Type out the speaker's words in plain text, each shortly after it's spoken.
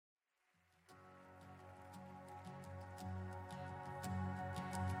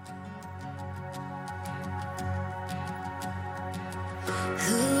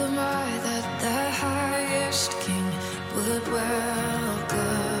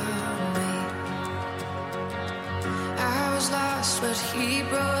lost, but he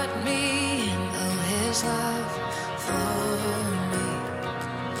brought me in. Oh, his love for me.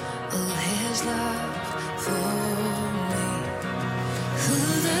 Oh, his love for me. Who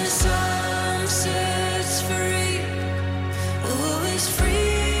the Son sets free, oh, is free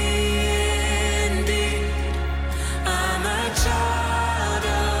indeed. I'm a child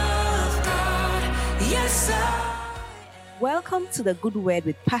of God. Yes, I. Welcome to the Good Word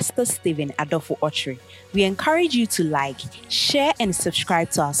with Pastor Stephen Adolfo Ochre. We encourage you to like, share, and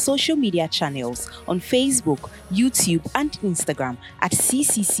subscribe to our social media channels on Facebook, YouTube, and Instagram at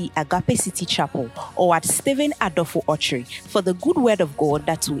CCC Agape City Chapel or at Stephen Adolfo Ochre for the good word of God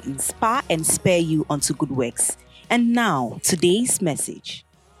that will inspire and spur you unto good works. And now, today's message.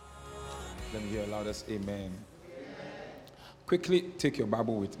 Let me hear loudest amen. Quickly take your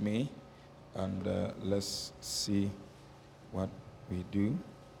Bible with me and let's see what we do.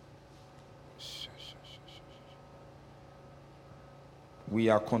 We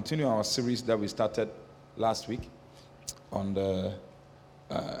are continuing our series that we started last week on the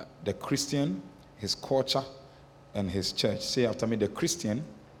Christian, his culture, and his church. Say after me: the Christian,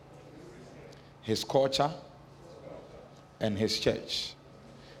 his culture, and his church.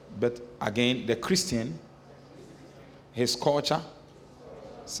 But again, the Christian, his culture,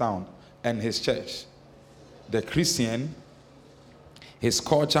 sound, and his church. The Christian, his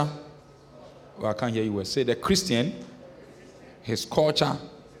culture. Well, I can't hear you well. Say the Christian, his culture,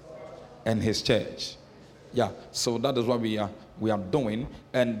 and his church. Yeah, so that is what we are doing.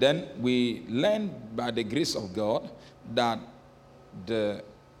 And then we learn by the grace of God that the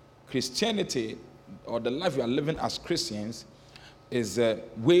Christianity or the life we are living as Christians is a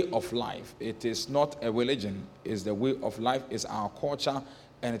way of life. It is not a religion. It's the way of life. It's our culture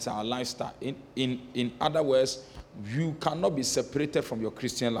and it's our lifestyle. In other words, you cannot be separated from your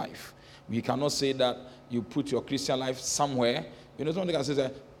Christian life. You cannot say that you put your Christian life somewhere. You know, somebody can say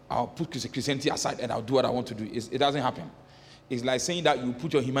that I'll put Christianity aside and I'll do what I want to do. It doesn't happen. It's like saying that you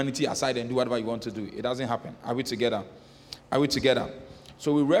put your humanity aside and do whatever you want to do. It doesn't happen. Are we together? Are we together?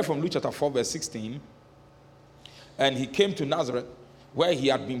 So we read from Luke chapter 4 verse 16. And he came to Nazareth where he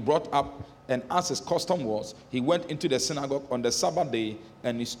had been brought up, and as his custom was, he went into the synagogue on the Sabbath day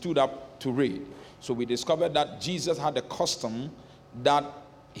and he stood up to read. So we discovered that Jesus had a custom that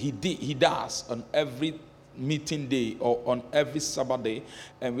he does on every meeting day or on every Sabbath day.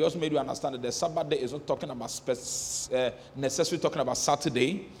 And we also made you understand that the Sabbath day is not talking about necessarily talking about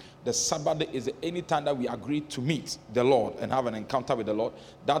Saturday. The Sabbath day is any time that we agree to meet the Lord and have an encounter with the Lord.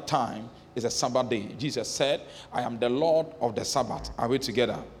 That time is a Sabbath day. Jesus said, I am the Lord of the Sabbath. Are we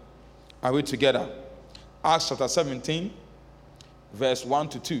together? Are we together? Acts chapter 17, verse 1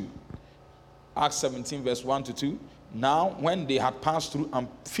 to 2. Acts 17, verse 1 to 2. Now, when they had passed through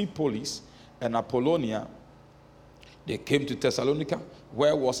Amphipolis and Apollonia, they came to Thessalonica,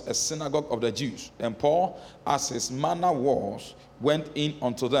 where was a synagogue of the Jews. And Paul, as his manner was, went in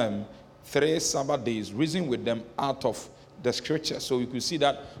unto them 3 Sabbath days, reasoning with them out of the scripture. So you could see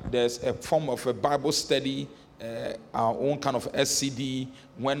that there's a form of a Bible study, our own kind of SCD,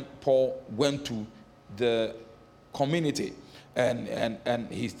 when Paul went to the community. And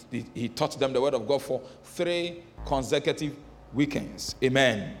he taught them the word of God for 3 consecutive weekends.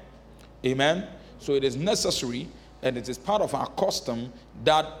 Amen. Amen. So it is necessary and it is part of our custom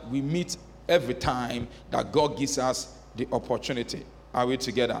that we meet every time that God gives us the opportunity. Are we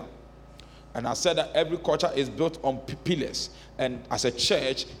together? And I said that every culture is built on pillars. And as a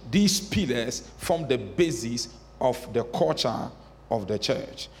church, these pillars form the basis of the culture of the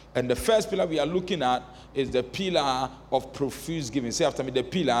church. And the first pillar we are looking at is the pillar of profuse giving. Say after me, the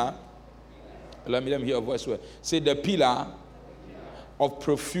pillar. Let me hear your voice well. Say the pillar of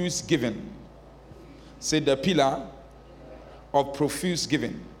profuse giving. Say the pillar of profuse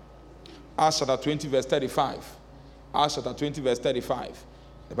giving. Acts chapter 20 verse 35. Acts chapter 20 verse 35.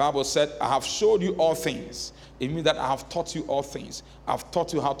 The Bible said, I have showed you all things. It means that I have taught you all things. I've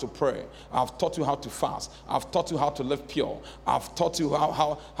taught you how to pray. I've taught you how to fast. I've taught you how to live pure. I've taught you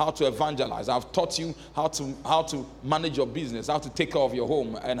how to evangelize. I've taught you how to manage your business, how to take care of your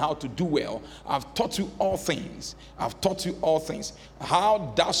home, and how to do well. I've taught you all things. I've taught you all things.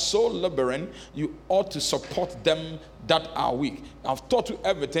 How thou so laboring, you ought to support them that are weak. I've taught you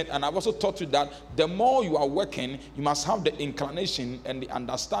everything, and I've also taught you that the more you are working, you must have the inclination and the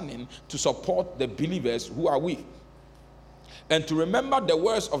understanding to support the believers who are weak. And to remember the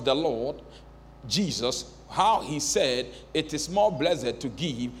words of the Lord Jesus, how he said, it is more blessed to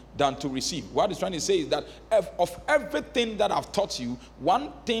give than to receive. What he's trying to say is that of everything that I've taught you,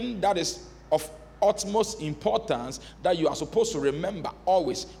 one thing that is of utmost importance that you are supposed to remember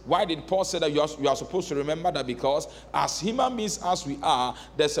always. Why did Paul say that you are supposed to remember that? Because as human beings as we are,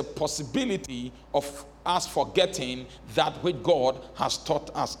 there's a possibility of us forgetting that which God has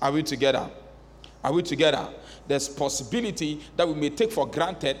taught us. Are we together? Are we together? There's possibility that we may take for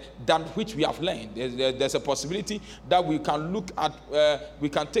granted that which we have learned. There's a possibility that we can look at, we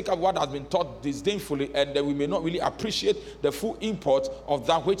can take up what has been taught disdainfully, and that we may not really appreciate the full import of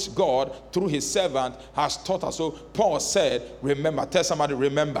that which God, through his servant, has taught us. So Paul said, remember. Tell somebody,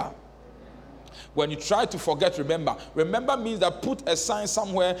 remember. When you try to forget, remember. Remember means that put a sign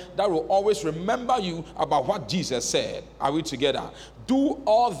somewhere that will always remember you about what Jesus said. Are we together? Do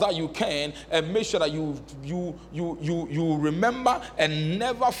all that you can and make sure that you remember and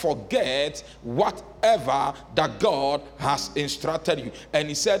never forget whatever that God has instructed you. And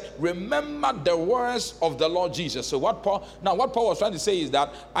he said, remember the words of the Lord Jesus. So what Paul was trying to say is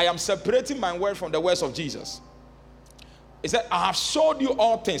that I am separating my word from the words of Jesus. He said, I have showed you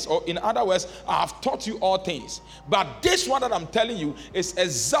all things, or in other words, I have taught you all things. But this one that I'm telling you is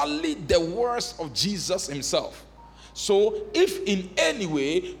exactly the words of Jesus himself. So if in any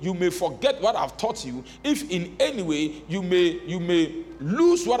way you may forget what I've taught you, if in any way you may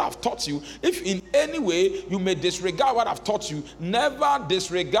lose what I've taught you, if in any way you may disregard what I've taught you, never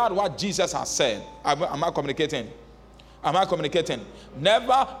disregard what Jesus has said. Am I communicating? Am I communicating?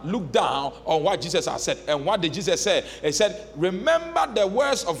 Never look down on what Jesus has said. And what did Jesus say? He said, remember the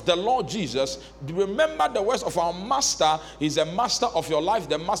words of the Lord Jesus. Remember the words of our master. He's the master of your life,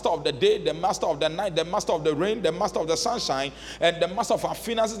 the master of the day, the master of the night, the master of the rain, the master of the sunshine, and the master of our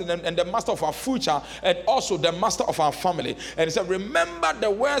finances, and the master of our future, and also the master of our family. And he said, remember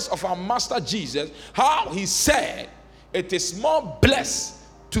the words of our master Jesus, how he said, it is more blessed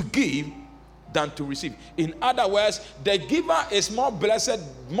to give than to receive. In other words, the giver is more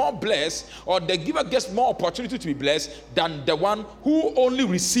blessed, or the giver gets more opportunity to be blessed than the one who only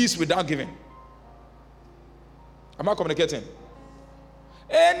receives without giving. Am I communicating?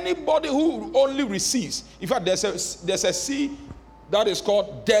 Anybody who only receives. In fact, there's a sea that is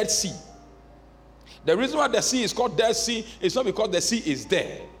called Dead Sea. The reason why the sea is called Dead Sea is not because the sea is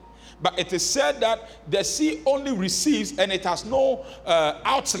there, but it is said that the sea only receives, and it has no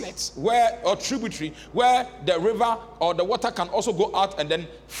outlets or tributary where the river or the water can also go out and then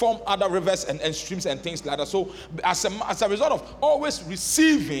form other rivers and streams and things like that. So as a result of always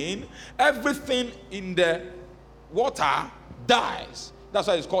receiving, everything in the water dies. That's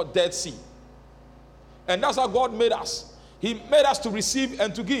why it's called Dead Sea. And that's how God made us. He made us to receive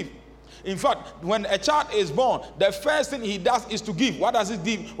and to give. In fact, when a child is born, the first thing he does is to give. What does he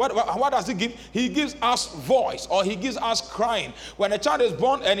give? What does he give? He gives us voice, or he gives us crying. When a child is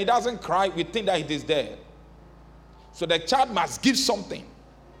born and he doesn't cry, we think that he is dead. So the child must give something.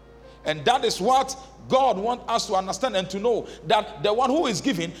 And that is what God wants us to understand and to know, that the one who is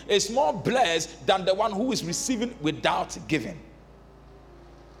giving is more blessed than the one who is receiving without giving.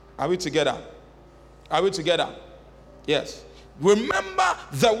 Are we together? Are we together? Yes. Remember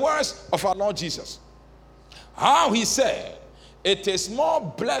the words of our Lord Jesus. How he said, it is more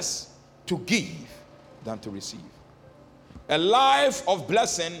blessed to give than to receive. A life of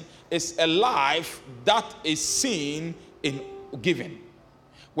blessing is a life that is seen in giving.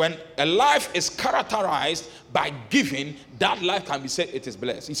 When a life is characterized by giving, that life can be said it is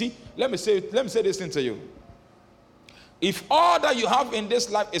blessed. You see, let me say this thing to you. If all that you have in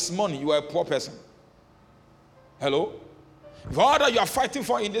this life is money, you are a poor person. Hello? If all that you are fighting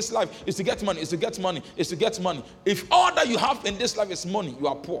for in this life is to get money, is to get money, is to get money. If all that you have in this life is money, you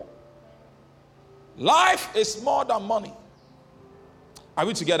are poor. Life is more than money. Are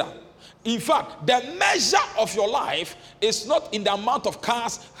we together? In fact, the measure of your life is not in the amount of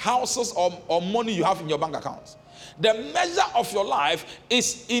cars, houses, or money you have in your bank accounts. The measure of your life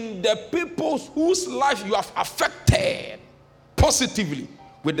is in the people whose life you have affected positively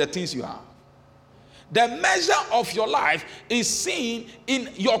with the things you have. The measure of your life is seen in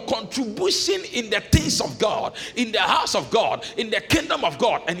your contribution in the things of God, in the house of God, in the kingdom of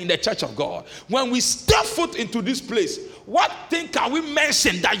God, and in the church of God. When we step foot into this place, what thing can we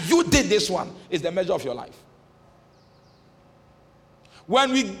mention that you did this one is the measure of your life.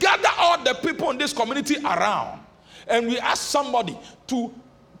 When we gather all the people in this community around and we ask somebody to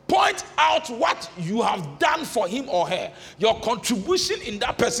point out what you have done for him or her, your contribution in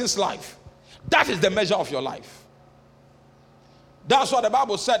that person's life, that is the measure of your life. That's what the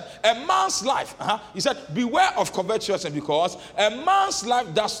Bible said. A man's life, he said, beware of covetousness, because a man's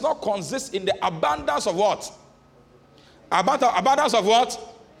life does not consist in the abundance of what? Abundance of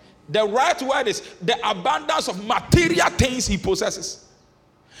what? The right word is the abundance of material things he possesses.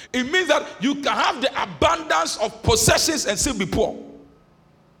 It means that you can have the abundance of possessions and still be poor.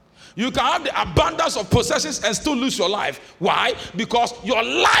 You can have the abundance of possessions and still lose your life. Why? Because your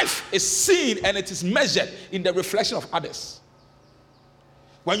life is seen and it is measured in the reflection of others.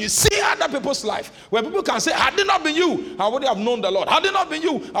 When you see other people's life, when people can say, had it not been you, I wouldn't have known the Lord. Had it not been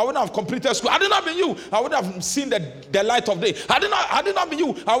you, I wouldn't have completed school. Had it not been you, I wouldn't have seen the light of day. Had it not been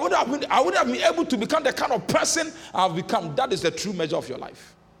you, I wouldn't have been able to become the kind of person I've become. That is the true measure of your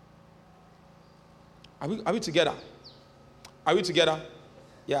life. Are we together? Are we together?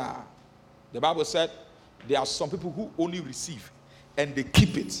 Yeah. The Bible said there are some people who only receive and they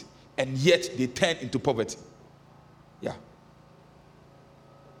keep it, and yet they turn into poverty. Yeah.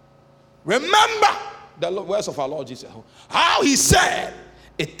 Remember the words of our Lord Jesus, how he said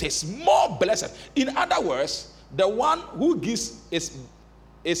it is more blessed. In other words, the one who gives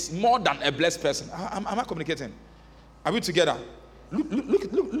is more than a blessed person. Am I communicating? Are we together?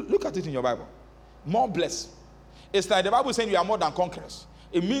 Look at it in your Bible. More blessed. It's like the Bible is saying you are more than conquerors.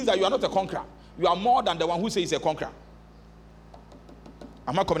 It means that you are not a conqueror. You are more than the one who says he's a conqueror.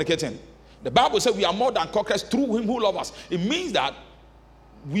 Am I communicating? The Bible says we are more than conquerors through him who loves us. It means that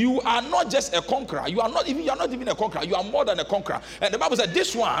you are not just a conqueror. You are not even a conqueror. You are more than a conqueror. And the Bible said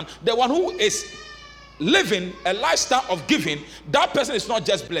this one, the one who is living a lifestyle of giving, that person is not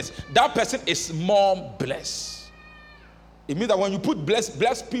just blessed. That person is more blessed. It means that when you put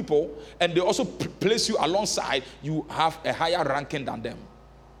blessed people and they also place you alongside, you have a higher ranking than them.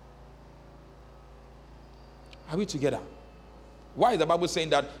 Are we together? Why is the Bible saying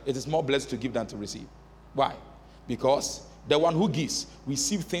that it is more blessed to give than to receive? Why? Because the one who gives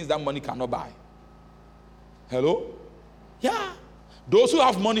receives things that money cannot buy. Hello? Yeah. Those who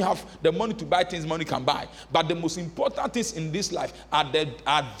have the money to buy things money can buy. But the most important things in this life are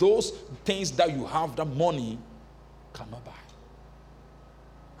those things that you have that money cannot buy.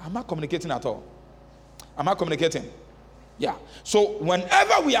 Am I communicating at all? Am I communicating? Yeah. So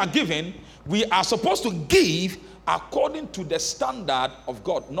whenever we are giving, we are supposed to give according to the standard of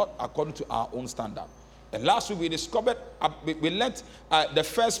God, not according to our own standard. And last week we discovered, we learned the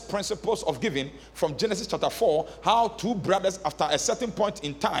first principles of giving from Genesis chapter 4, how two brothers after a certain point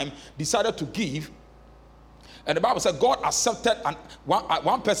in time decided to give. And the Bible said God accepted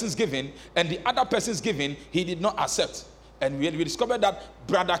one person's giving, and the other person's giving he did not accept. And we discovered that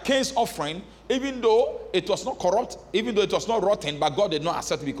Brother Cain's offering, even though it was not corrupt, even though it was not rotten, but God did not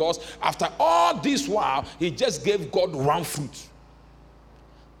accept it, because after all this while, he just gave God one fruit.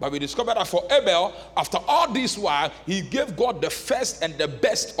 But we discovered that for Abel, after all this while, he gave God the first and the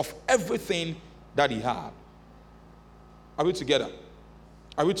best of everything that he had. Are we together?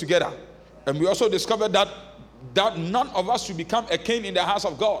 Are we together? And we also discovered that none of us should become a Cain in the house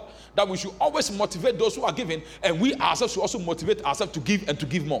of God. That we should always motivate those who are giving, and we ourselves should also motivate ourselves to give and to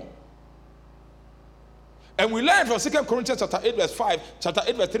give more. And we learned from 2 Corinthians chapter 8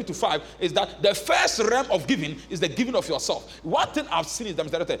 verse 3 to 5 is that the first realm of giving is the giving of yourself. One thing I've seen is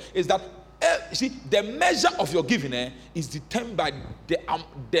that the measure of your giving is determined by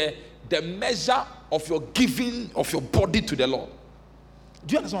the measure of your giving of your body to the Lord.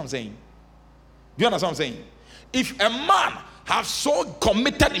 Do you understand what I'm saying? Do you understand what I'm saying? If a man has so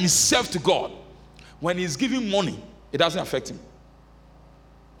committed himself to God, when he's giving money, it doesn't affect him.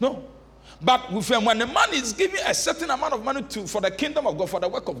 No. But when the man is giving a certain amount of money for the kingdom of God, for the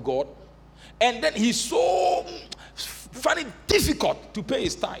work of God, and then he's so finding it difficult to pay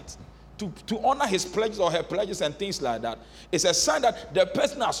his tithes, to honor his pledges or her pledges and things like that, it's a sign that the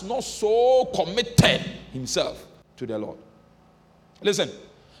person has not so committed himself to the Lord. Listen,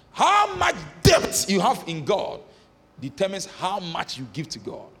 how much depth you have in God determines how much you give to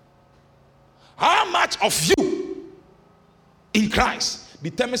God. How much of you in Christ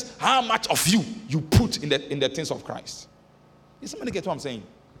determines how much of you put in the things of Christ. Is somebody get what I'm saying?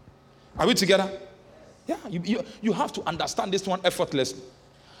 Are we together? Yeah, you have to understand this one effortlessly.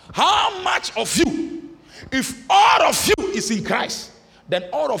 How much of you, if all of you is in Christ, then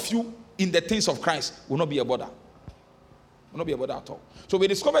all of you in the things of Christ will not be a bother. Will not be a bother at all. So we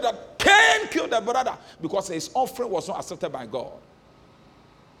discovered that Cain killed the brother because his offering was not accepted by God.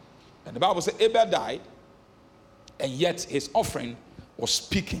 And the Bible says Abel died, and yet his offering was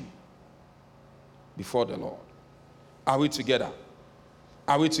speaking before the Lord. Are we together?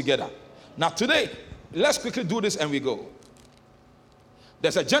 Are we together? Now today, let's quickly do this and we go.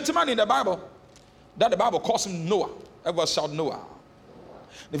 There's a gentleman in the Bible that the Bible calls him Noah. Everyone shout Noah.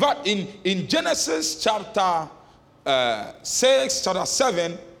 In fact, in Genesis chapter 6, chapter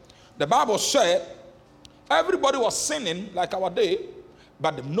 7, the Bible said everybody was sinning like our day,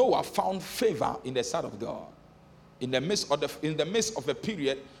 but Noah found favor in the sight of God. in the midst of a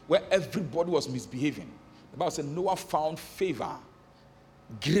period where everybody was misbehaving. The Bible said Noah found favor,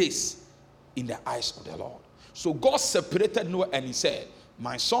 grace in the eyes of the Lord. So God separated Noah and he said,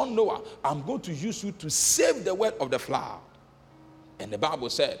 my son Noah, I'm going to use you to save the world of the flood. And the Bible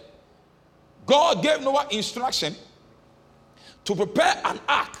said, God gave Noah instruction to prepare an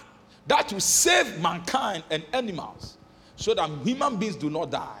ark that will save mankind and animals so that human beings do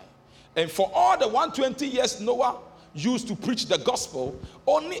not die. And for all the 120 years Noah used to preach the gospel,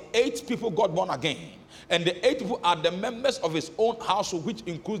 only 8 people got born again. And the 8 people are the members of his own household, which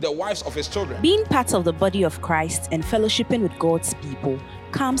includes the wives of his children. Being part of the body of Christ and fellowshipping with God's people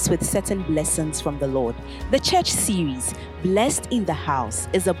comes with certain blessings from the Lord. The church series, Blessed in the House,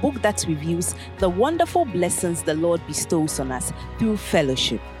 is a book that reviews the wonderful blessings the Lord bestows on us through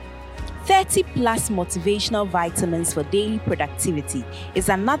fellowship. 30 plus motivational vitamins for daily productivity is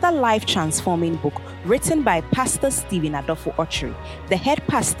another life-transforming book written by Pastor Stephen Adolfo Otri, the head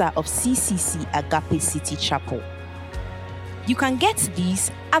pastor of CCC Agape City Chapel. You can get these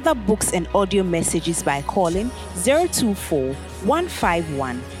other books and audio messages by calling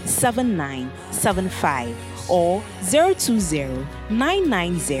 024-151-7975 or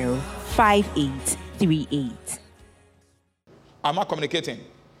 020-990-5838. Am I communicating?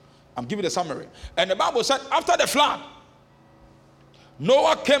 I'm giving the summary. And the Bible said after the flood,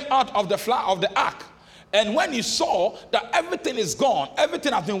 Noah came out of the flood of the ark. And when he saw that everything is gone,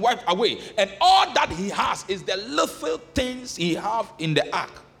 everything has been wiped away, and all that he has is the little things he have in the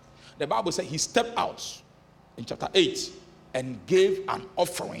ark, the Bible said he stepped out in chapter 8 and gave an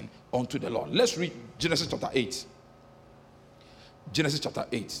offering unto the Lord. Let's read Genesis chapter 8. Genesis chapter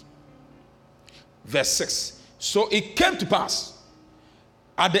 8, verse 6. So it came to pass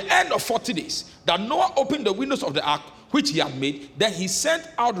at the end of 40 days that Noah opened the windows of the ark which he had made. Then he sent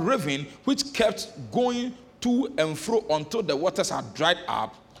out raven which kept going to and fro until the waters had dried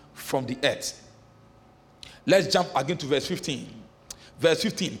up from the earth. Let's jump again to verse 15. Verse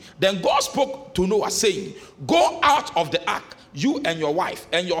 15. Then God spoke to Noah, saying, go out of the ark, you and your wife,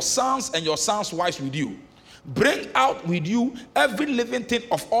 and your sons and your sons' wives with you. Bring out with you every living thing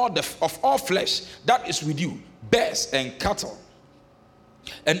of all flesh that is with you, bears and cattle,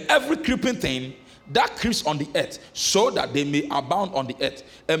 and every creeping thing that creeps on the earth, so that they may abound on the earth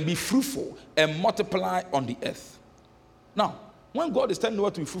and be fruitful and multiply on the earth. Now, when God is telling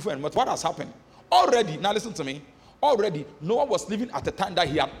Noah to be fruitful and multiply, what has happened? Already, now listen to me. Already, Noah was living at a time that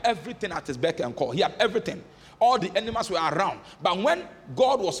he had everything at his beck and call. He had everything. All the animals were around. But when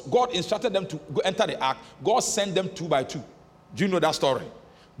God instructed them to go enter the ark, God sent them 2 by 2. Do you know that story?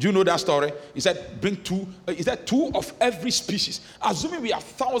 Do you know that story? He said, bring 2. He said 2 of every species. Assuming we have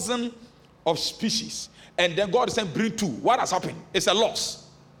 1,000 of species, and then God is saying, bring 2. What has happened? It's a loss.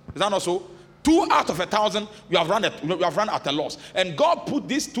 Is that not so? 2 out of 1,000, you have run at a loss. And God put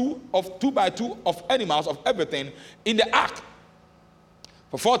these 2 by 2 of animals, of everything, in the ark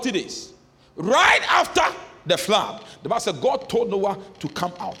for 40 days. Right after the flood, the Bible said God told Noah to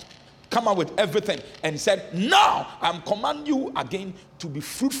come out with everything, and he said, now I'm commanding you again to be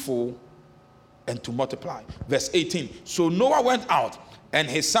fruitful and to multiply. Verse 18. So Noah went out, and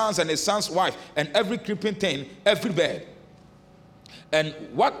his sons and his son's wife, and every creeping thing, every bird, and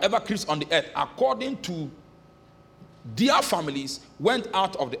whatever creeps on the earth, according to their families, went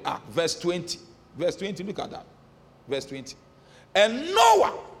out of the ark. Verse 20. Verse 20, look at that. Verse 20. And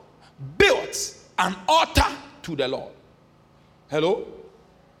Noah built an altar to the Lord. Hello?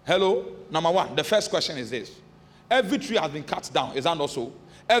 Number 1, the first question is this. Every tree has been cut down. Is that not so?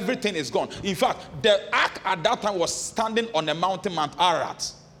 Everything is gone. In fact, the ark at that time was standing on a mountain, Mount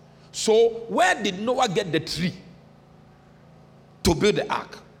Ararat. So where did Noah get the tree to build the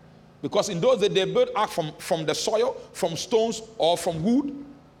ark? Because in those days they built ark from the soil, from stones, or from wood.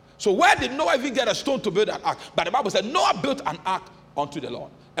 So where did Noah even get a stone to build an ark? But the Bible said Noah built an ark unto the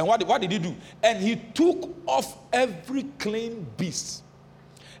Lord. And what did he do? And he took off every clean beast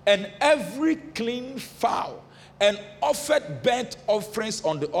and every clean fowl and offered burnt offerings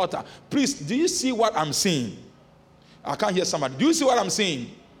on the altar. Please, do you see what I'm saying? I can't hear somebody. Do you see what I'm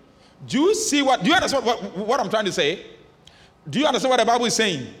saying? Do you understand what I'm trying to say? Do you understand what the Bible is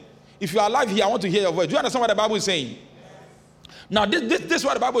saying? If you are alive here, I want to hear your voice. Do you understand what the Bible is saying? Now, this is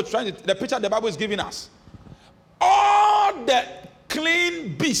what the Bible is the picture the Bible is giving us. All the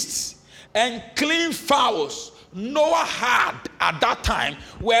clean beasts and clean fowls Noah had at that time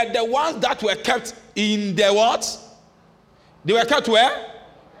were the ones that were kept in the what? They were kept where?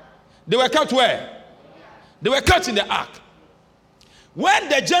 They were kept where? They were kept in the ark. When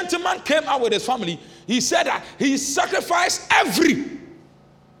the gentleman came out with his family, he said that he sacrificed every.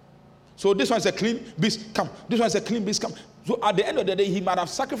 So this one is a clean beast, come. This one is a clean beast, come. So at the end of the day, he might have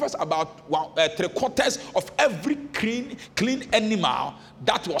sacrificed about 3/4 of every clean animal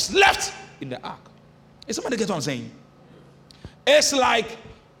that was left in the ark. Is somebody get what I'm saying? It's like,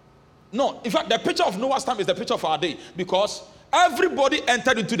 no, in fact, the picture of Noah's time is the picture of our day, because everybody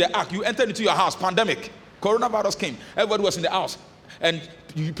entered into the ark. You entered into your house, pandemic, coronavirus came, everybody was in the house. And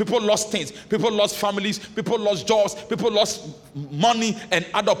people lost things, people lost families, people lost jobs, people lost money and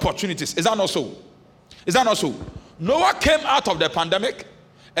other opportunities. Is that not so? Is that not so? Noah came out of the pandemic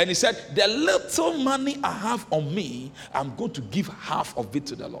and he said, the little money I have on me, I'm going to give half of it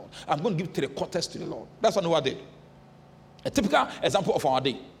to the Lord. I'm going to give 3/4 to the Lord. That's what Noah did. A typical example of our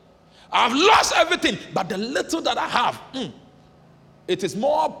day. I've lost everything, but the little that I have, it is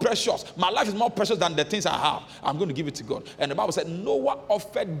more precious. My life is more precious than the things I have. I'm going to give it to God. And the Bible said Noah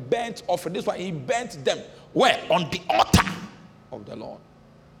offered burnt offering. This is why he burnt them. Where? On the altar of the Lord.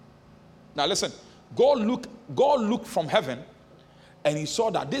 Now listen, God looked from heaven and he saw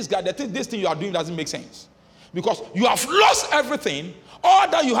that this guy, this thing you are doing doesn't make sense. Because you have lost everything. All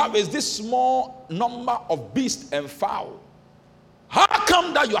that you have is this small number of beasts and fowl. How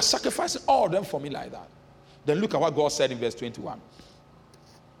come that you are sacrificing all of them for me like that? Then look at what God said in verse 21.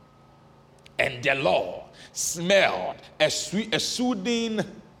 And the Lord smelled a soothing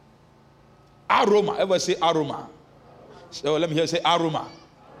aroma. Ever say aroma? So let me hear you say aroma.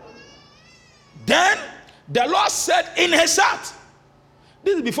 Then the Lord said in his heart.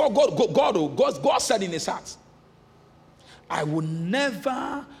 This is before God said in his heart, I will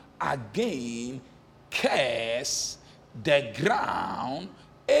never again curse the ground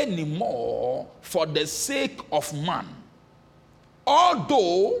anymore for the sake of man.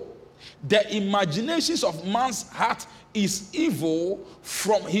 Although the imaginations of man's heart is evil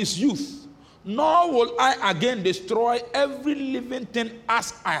from his youth, nor will I again destroy every living thing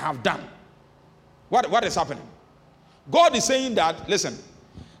as I have done. What is happening? God is saying that, listen,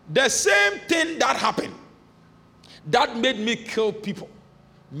 the same thing that happened, that made me kill people.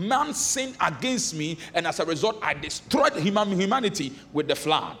 Man sinned against me, and as a result, I destroyed humanity with the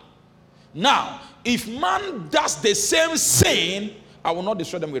flood. Now, if man does the same sin, I will not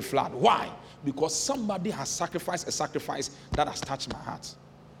destroy them with flood. Why? Because somebody has sacrificed a sacrifice that has touched my heart.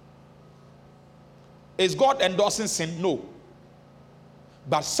 Is God endorsing sin? No.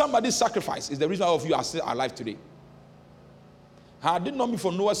 But somebody's sacrifice is the reason all of you are still alive today. Had it not been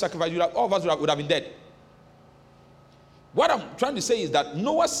for Noah's sacrifice, all of us would have been dead. What I'm trying to say is that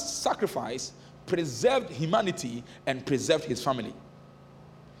Noah's sacrifice preserved humanity and preserved his family.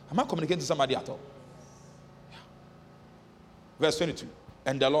 Am I communicating to somebody at all? Yeah. Verse 22.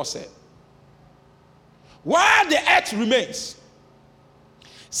 And the Lord said, while the earth remains,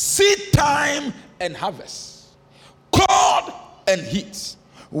 seed time and harvest, cold and heat,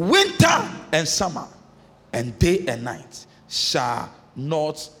 winter and summer, and day and night shall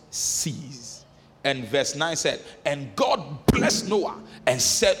not cease. And verse 9 said, and God blessed Noah and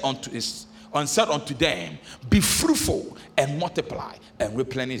said unto them, be fruitful and multiply and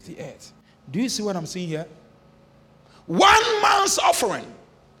replenish the earth. Do you see what I'm seeing here? One man's offering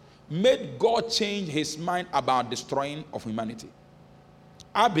made God change his mind about destroying of humanity.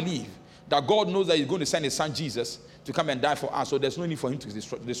 I believe that God knows that he's going to send his son Jesus to come and die for us, so there's no need for him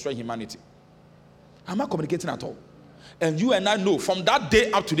to destroy humanity. Am I communicating at all? And you and I know from that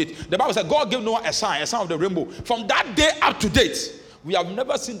day up to date, the Bible said God gave Noah a sign of the rainbow. From that day up to date, we have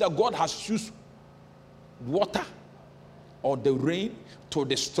never seen that God has used water or the rain to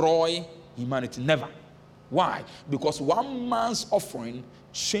destroy humanity. Never. Why? Because one man's offering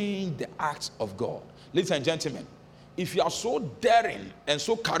changed the acts of God. Ladies and gentlemen, if you are so daring and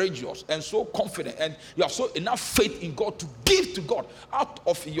so courageous and so confident and you have so enough faith in God to give to God out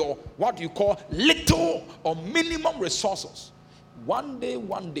of your what you call little or minimum resources, one day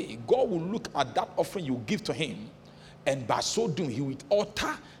God will look at that offering you give to him, and by so doing he will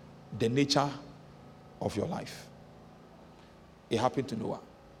alter the nature of your life. It happened to Noah.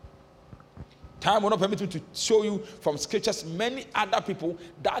 Time will not permit me to show you from scriptures many other people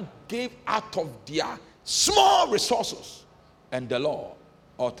that gave out of their small resources, and the Lord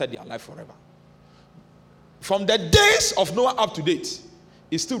altered their life forever. From the days of Noah up to date,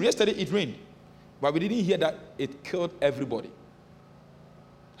 it's still, yesterday it rained, but we didn't hear that it killed everybody.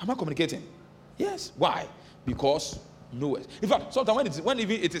 Am I communicating? Yes. Why? Because Noah. In fact, sometimes when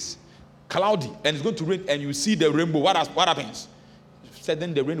it is cloudy and it's going to rain and you see the rainbow, what happens?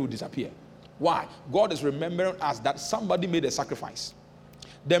 Then the rain will disappear. Why? God is remembering us that somebody made a sacrifice.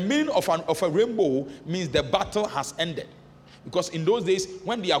 The meaning of a rainbow means the battle has ended. Because in those days,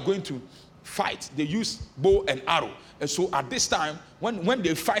 when they are going to fight, they use bow and arrow. And so at this time, when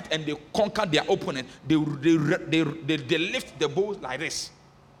they fight and they conquer their opponent, they lift the bow like this.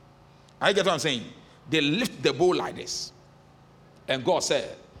 I get what I'm saying? They lift the bow like this. And God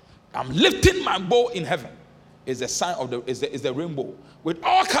said, I'm lifting my bow in heaven. Is a sign of the rainbow with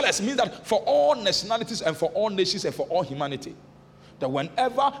all colors. It means that for all nationalities and for all nations and for all humanity, that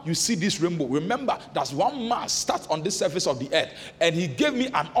whenever you see this rainbow, remember that one man starts on the surface of the earth, and he gave me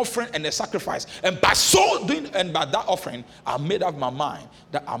an offering and a sacrifice, and by so doing and by that offering, I made up my mind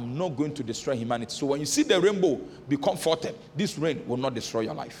that I'm not going to destroy humanity. So when you see the rainbow, be comforted. This rain will not destroy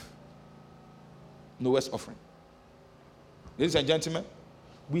your life. Noah's offering. Ladies and gentlemen,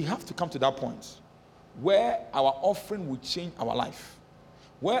 we have to come to that point where our offering will change our life,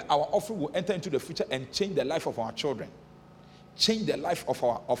 where our offering will enter into the future and change the life of our children, change the life of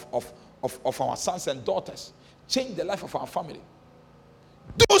our sons and daughters, change the life of our family.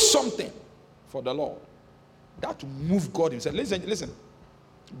 Do something for the Lord that will move God himself. Listen,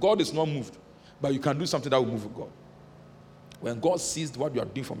 God is not moved, but you can do something that will move God. When God sees what you are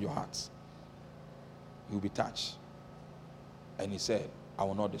doing from your heart, he will be touched. And he said, I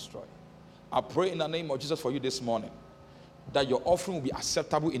will not destroy. I pray in the name of Jesus for you this morning that your offering will be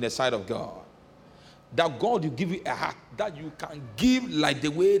acceptable in the sight of God. That God will give you a heart that you can give like the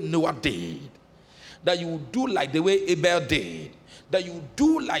way Noah did. That you will do like the way Abel did. That you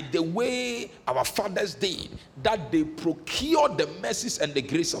do like the way our fathers did. That they procured the mercies and the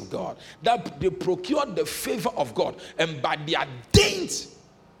grace of God. That they procured the favor of God. And by the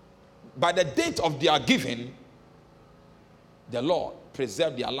date of their giving, the Lord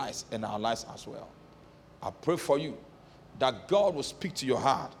preserve their lives and our lives as well. I pray for you that God will speak to your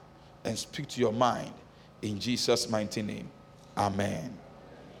heart and speak to your mind in Jesus' mighty name. Amen.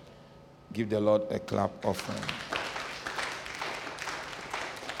 Give the Lord a clap offering.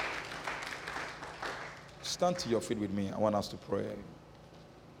 Stand to your feet with me. I want us to pray.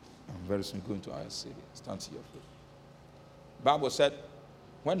 I'm very soon going to our city. Stand to your feet. The Bible said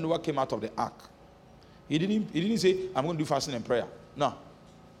when Noah came out of the ark, he didn't say, I'm going to do fasting and prayer. No.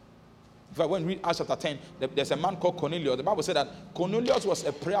 In fact, when we read Acts chapter 10, there's a man called Cornelius. The Bible said that Cornelius was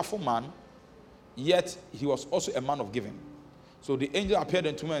a prayerful man, yet he was also a man of giving. So the angel appeared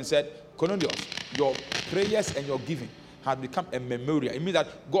unto him and said, Cornelius, your prayers and your giving have become a memorial. It means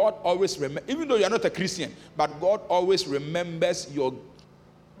that God always remembers, even though you are not a Christian, but God always remembers your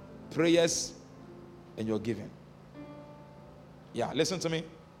prayers and your giving. Yeah, listen to me.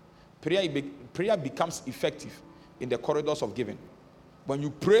 Prayer becomes effective in the corridors of giving. When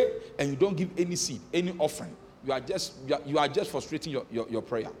you pray and you don't give any seed, any offering, you are just frustrating your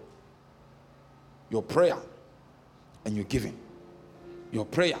prayer. Your prayer and your giving. Your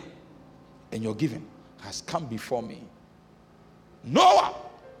prayer and your giving has come before me. Noah,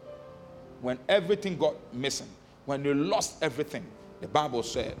 when everything got missing, when he lost everything, the Bible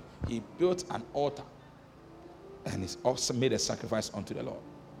said he built an altar and he also made a sacrifice unto the Lord.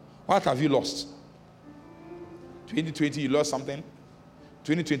 What have you lost? 2020, you lost something.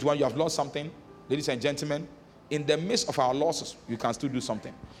 2021, you have lost something. Ladies and gentlemen, in the midst of our losses, you can still do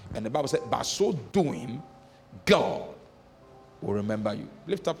something. And the Bible said, by so doing, God will remember you.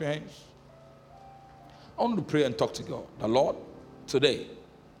 Lift up your hands. I want to pray and talk to God. The Lord, today,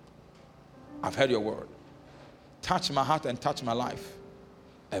 I've heard your word. Touch my heart and touch my life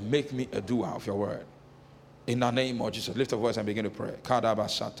and make me a doer of your word. In the name of Jesus, lift your voice and begin to pray.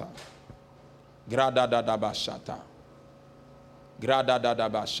 Kadabashata. Gradadadabashata.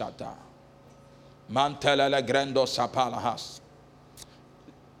 Gradadadabashata. Mantelele grando sapalahas.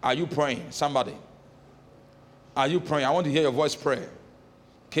 Are you praying? Somebody. Are you praying? I want to hear your voice pray.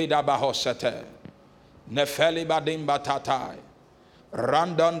 Kedabahosete. Nefeli badim batatai.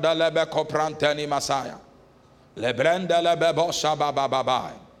 Randon delebe kopranteni masaya. Lebrende lebe bosha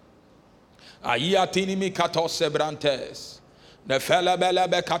bababai. Ayatini mikato sebrantes. Nefele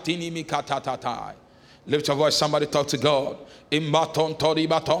belebe katini mikatatatai. Lift your voice, somebody talk to God. In the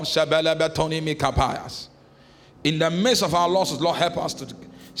midst of our losses, Lord, help us to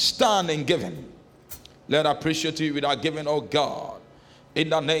stand in giving. Let us appreciate you with our giving, oh God. In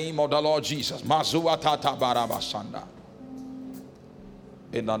the name of the Lord Jesus. In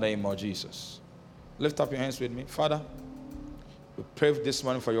the name of Jesus. Lift up your hands with me. Father, we pray this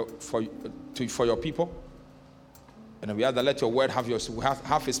morning for your people. And we either let your word have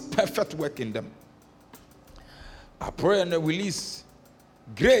its perfect work in them. I pray and release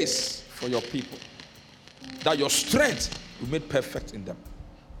grace for your people, that your strength will be made perfect in them.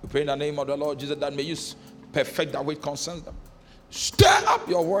 We pray in the name of the Lord Jesus that may you perfect that which concerns them. Stir up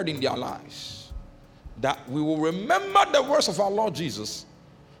your word in their lives, that we will remember the words of our Lord Jesus,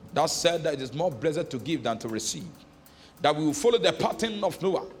 that said that it is more blessed to give than to receive. That we will follow the pattern of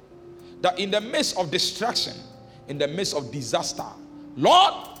Noah. That in the midst of destruction, in the midst of disaster,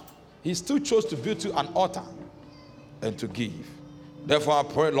 Lord, he still chose to build you an altar and to give. Therefore, I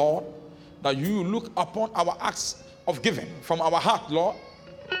pray, Lord, that you look upon our acts of giving from our heart, Lord,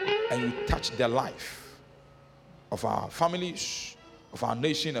 and you touch the life of our families, of our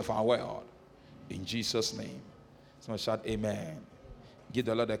nation, of our world. In Jesus' name. Someone shout amen. Give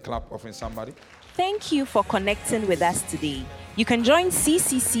the Lord a clap offering somebody. Thank you for connecting with us today. You can join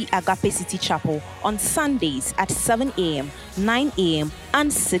CCC Agape City Chapel on Sundays at 7 a.m., 9 a.m.,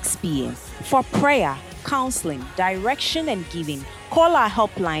 and 6 p.m. For prayer, counseling, direction, and giving, call our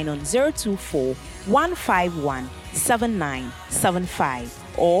helpline on 024-151-7975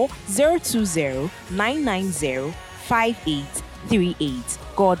 or 020-990-5838.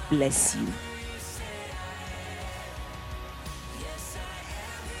 God bless you.